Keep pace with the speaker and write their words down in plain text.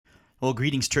Well,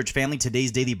 greetings, church family.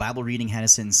 Today's daily Bible reading had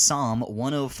us in Psalm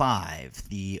 105,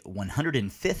 the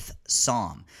 105th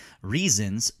Psalm,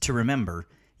 Reasons to Remember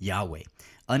Yahweh.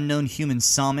 Unknown human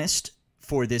psalmist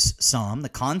for this psalm. The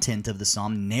content of the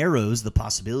psalm narrows the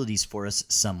possibilities for us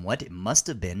somewhat. It must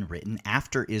have been written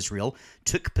after Israel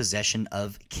took possession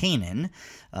of Canaan,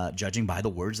 judging by the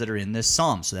words that are in this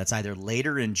psalm. So that's either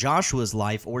later in Joshua's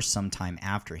life or sometime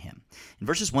after him. In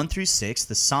verses 1 through 6,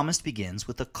 the psalmist begins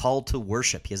with a call to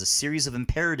worship. He has a series of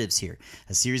imperatives here,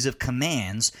 a series of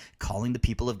commands calling the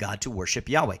people of God to worship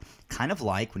Yahweh. Kind of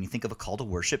like when you think of a call to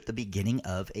worship, the beginning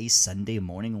of a Sunday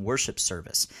morning worship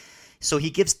service. So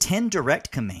he gives 10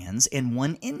 direct commands and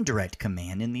 1 indirect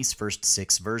command in these first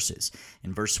 6 verses.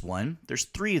 In verse 1, there's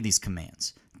 3 of these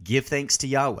commands. Give thanks to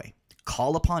Yahweh,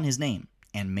 call upon his name,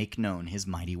 and make known his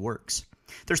mighty works.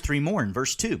 There's 3 more in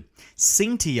verse 2.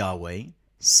 Sing to Yahweh,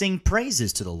 sing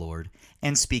praises to the Lord,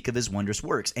 and speak of his wondrous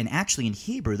works. And actually in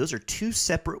Hebrew, those are 2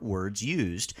 separate words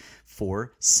used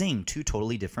for sing, 2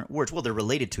 totally different words. Well, they're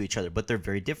related to each other, but they're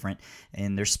very different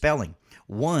in their spelling.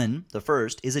 One, the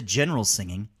first, is a general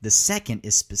singing. The second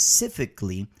is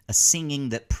specifically a singing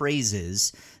that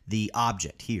praises the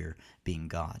object here, being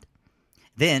God.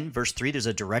 Then, verse 3, there's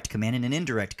a direct command and an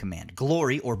indirect command.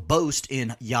 Glory or boast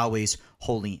in Yahweh's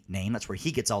holy name. That's where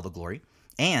he gets all the glory.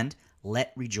 And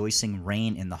let rejoicing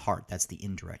reign in the heart. That's the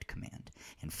indirect command.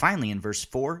 And finally, in verse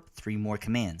 4, 3 more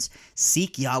commands.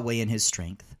 Seek Yahweh in his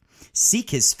strength. Seek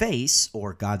his face,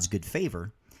 or God's good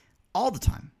favor, all the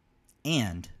time.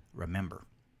 And remember.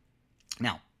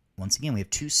 Now, once again, we have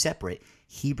 2 separate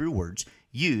Hebrew words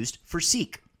used for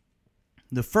seek.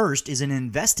 The first is an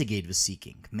investigative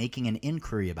seeking, making an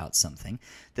inquiry about something.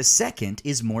 The second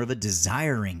is more of a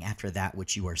desiring after that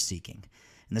which you are seeking.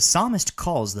 And the psalmist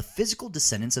calls the physical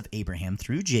descendants of Abraham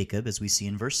through Jacob, as we see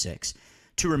in verse 6,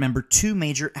 to remember 2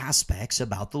 major aspects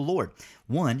about the Lord.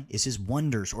 One is his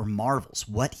wonders or marvels,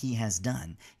 what he has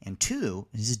done. And 2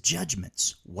 is his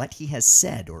judgments, what he has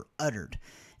said or uttered.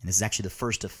 And this is actually the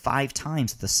first of 5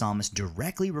 times that the psalmist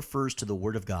directly refers to the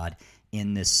word of God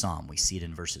in this psalm. We see it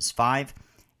in verses 5,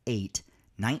 8,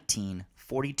 19,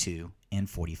 42, and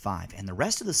 45. And the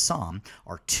rest of the psalm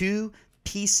are 2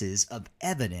 pieces of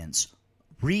evidence,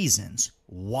 reasons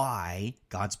why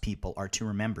God's people are to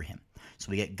remember him.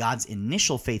 So we get God's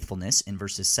initial faithfulness in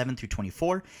verses 7 through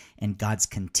 24 and God's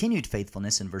continued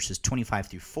faithfulness in verses 25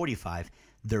 through 45.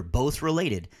 They're both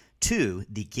related to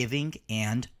the giving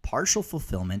and partial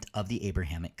fulfillment of the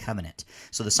Abrahamic covenant.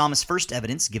 So the psalmist's first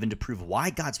evidence given to prove why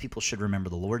God's people should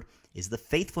remember the Lord is the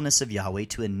faithfulness of Yahweh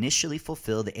to initially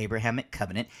fulfill the Abrahamic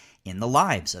covenant in the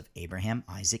lives of Abraham,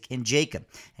 Isaac, and Jacob.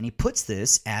 And he puts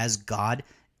this as God,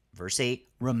 verse 8,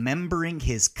 remembering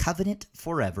his covenant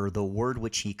forever, the word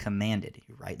which he commanded.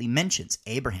 He rightly mentions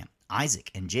Abraham,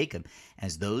 Isaac, and Jacob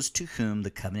as those to whom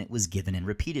the covenant was given and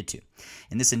repeated to.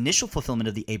 And this initial fulfillment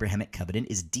of the Abrahamic covenant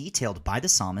is detailed by the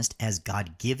psalmist as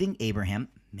God giving Abraham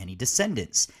many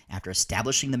descendants after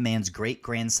establishing the man's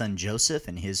great-grandson Joseph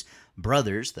and his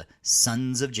brothers, the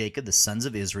sons of Jacob, the sons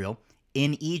of Israel,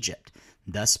 in Egypt,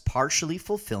 thus partially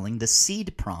fulfilling the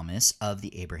seed promise of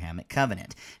the Abrahamic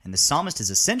covenant. And the psalmist is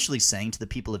essentially saying to the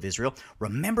people of Israel,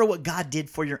 remember what God did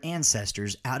for your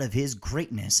ancestors out of his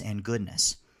greatness and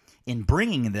goodness in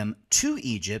bringing them to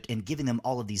Egypt and giving them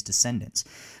all of these descendants.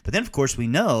 But then, of course, we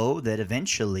know that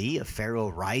eventually a Pharaoh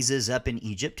rises up in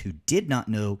Egypt who did not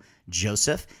know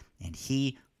Joseph, and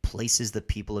he places the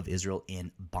people of Israel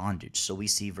in bondage. So we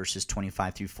see verses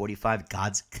 25 through 45,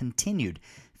 God's continued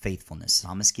faithfulness.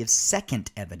 Psalmist gives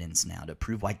second evidence now to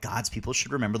prove why God's people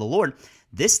should remember the Lord.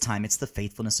 This time it's the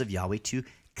faithfulness of Yahweh to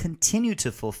continue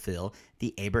to fulfill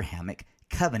the Abrahamic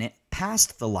covenant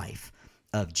past the life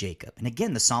of Jacob. And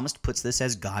again, the psalmist puts this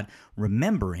as God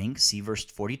remembering, see verse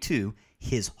 42,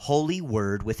 his holy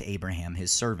word with Abraham,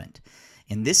 his servant.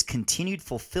 And this continued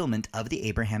fulfillment of the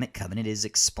Abrahamic covenant is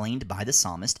explained by the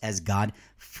psalmist as God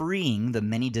freeing the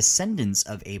many descendants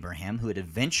of Abraham who had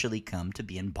eventually come to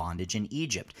be in bondage in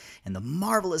Egypt, and the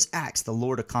marvelous acts the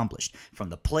Lord accomplished, from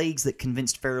the plagues that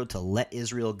convinced Pharaoh to let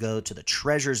Israel go, to the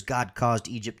treasures God caused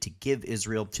Egypt to give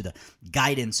Israel, to the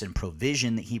guidance and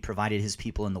provision that he provided his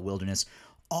people in the wilderness,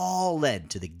 all led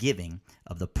to the giving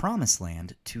of the promised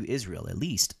land to Israel, at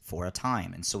least for a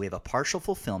time. And so we have a partial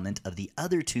fulfillment of the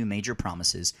other 2 major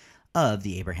promises of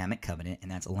the Abrahamic covenant, and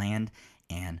that's land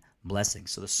and blessing.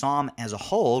 So the psalm as a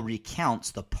whole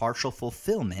recounts the partial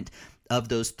fulfillment of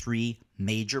those 3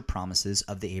 major promises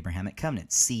of the Abrahamic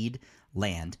covenant: seed,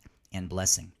 land, and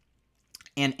blessing.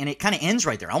 And it kind of ends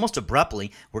right there, almost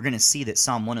abruptly. We're going to see that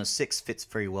Psalm 106 fits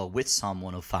very well with Psalm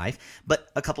 105,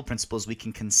 but a couple principles we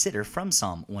can consider from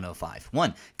Psalm 105.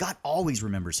 One, God always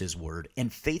remembers his word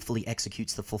and faithfully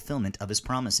executes the fulfillment of his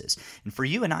promises. And for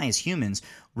you and I as humans,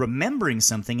 remembering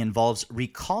something involves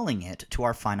recalling it to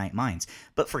our finite minds.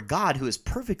 But for God, who is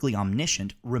perfectly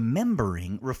omniscient,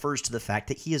 remembering refers to the fact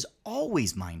that he is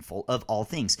always mindful of all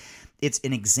things. It's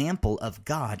an example of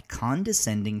God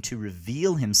condescending to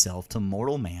reveal himself to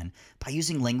mortal man by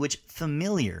using language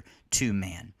familiar to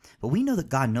man. But we know that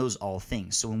God knows all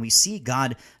things. So when we see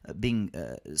God being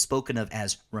spoken of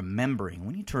as remembering,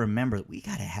 we need to remember that we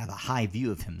got to have a high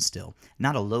view of him still,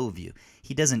 not a low view.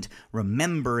 He doesn't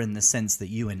remember in the sense that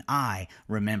you and I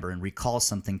remember and recall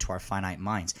something to our finite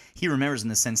minds. He remembers in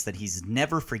the sense that he's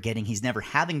never forgetting, he's never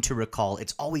having to recall.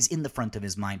 It's always in the front of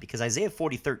his mind, because Isaiah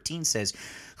 40:13 says,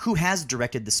 "Who has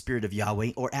directed the Spirit of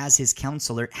Yahweh, or as his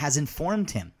counselor has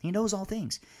informed him?" He knows all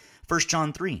things. 1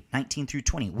 John 3:19 through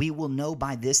 20, "We will know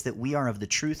by this that we are of the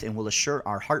truth, and will assure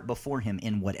our heart before him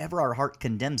in whatever our heart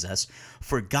condemns us.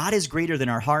 For God is greater than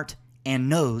our heart and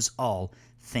knows all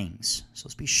things." So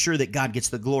let's be sure that God gets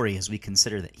the glory as we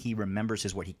consider that he remembers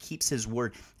his word. He keeps his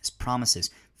word, his promises,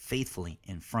 faithfully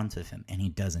in front of him, and he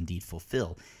does indeed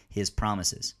fulfill his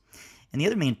promises. And the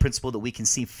other main principle that we can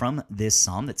see from this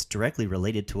psalm that's directly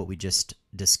related to what we just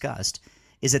discussed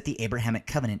is that the Abrahamic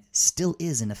covenant still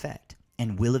is in effect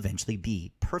and will eventually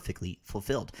be perfectly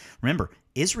fulfilled. Remember,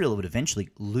 Israel would eventually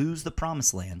lose the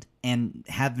promised land and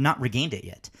have not regained it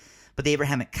yet. But the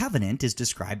Abrahamic covenant is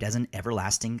described as an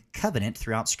everlasting covenant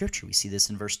throughout Scripture. We see this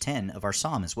in verse 10 of our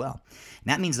psalm as well.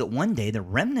 And that means that one day the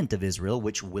remnant of Israel,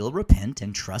 which will repent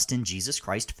and trust in Jesus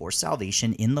Christ for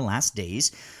salvation in the last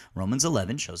days, Romans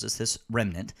 11 shows us this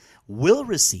remnant, will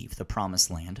receive the promised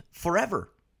land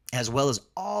forever, as well as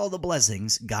all the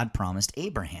blessings God promised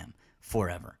Abraham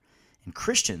forever. And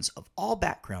Christians of all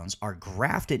backgrounds are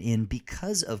grafted in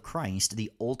because of Christ,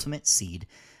 the ultimate seed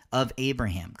of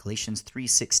Abraham. Galatians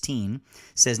 3:16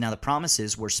 says, "Now the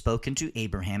promises were spoken to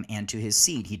Abraham and to his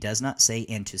seed." He does not say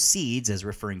 "and to seeds" as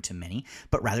referring to many,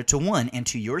 but rather to one, "and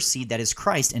to your seed," that is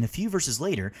Christ. And a few verses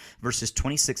later, verses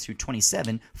 26 through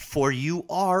 27, "For you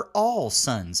are all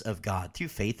sons of God through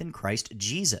faith in Christ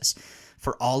Jesus.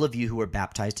 For all of you who are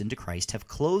baptized into Christ have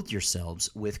clothed yourselves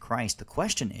with Christ." The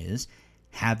question is,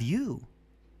 have you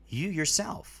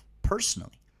yourself,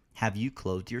 personally, have you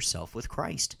clothed yourself with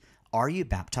Christ? Are you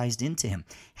baptized into him?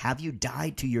 Have you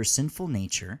died to your sinful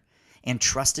nature and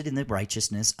trusted in the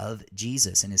righteousness of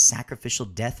Jesus and his sacrificial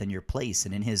death in your place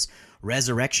and in his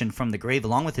resurrection from the grave,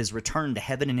 along with his return to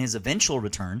heaven and his eventual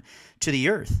return to the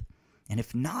earth? And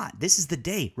if not, this is the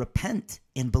day. Repent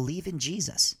and believe in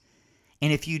Jesus.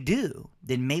 And if you do,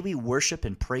 then may we worship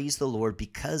and praise the Lord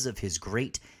because of his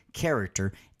great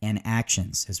character and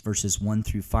actions. As verses 1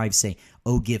 through 5 say,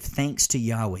 "Oh, give thanks to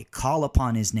Yahweh, call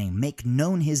upon his name, make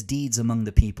known his deeds among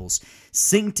the peoples.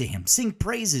 Sing to him, sing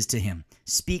praises to him,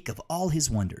 speak of all his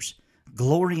wonders.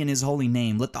 Glory in his holy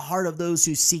name. Let the heart of those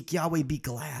who seek Yahweh be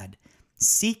glad.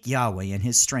 Seek Yahweh and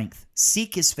his strength.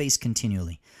 Seek his face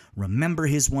continually. Remember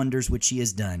his wonders which he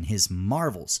has done, his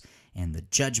marvels, and the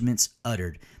judgments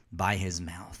uttered by his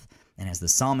mouth." And as the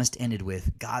psalmist ended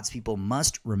with, God's people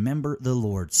must remember the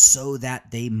Lord so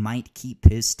that they might keep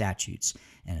his statutes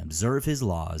and observe his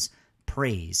laws.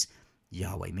 Praise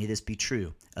Yahweh. May this be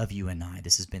true of you and I.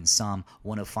 This has been Psalm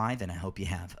 105, and I hope you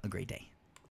have a great day.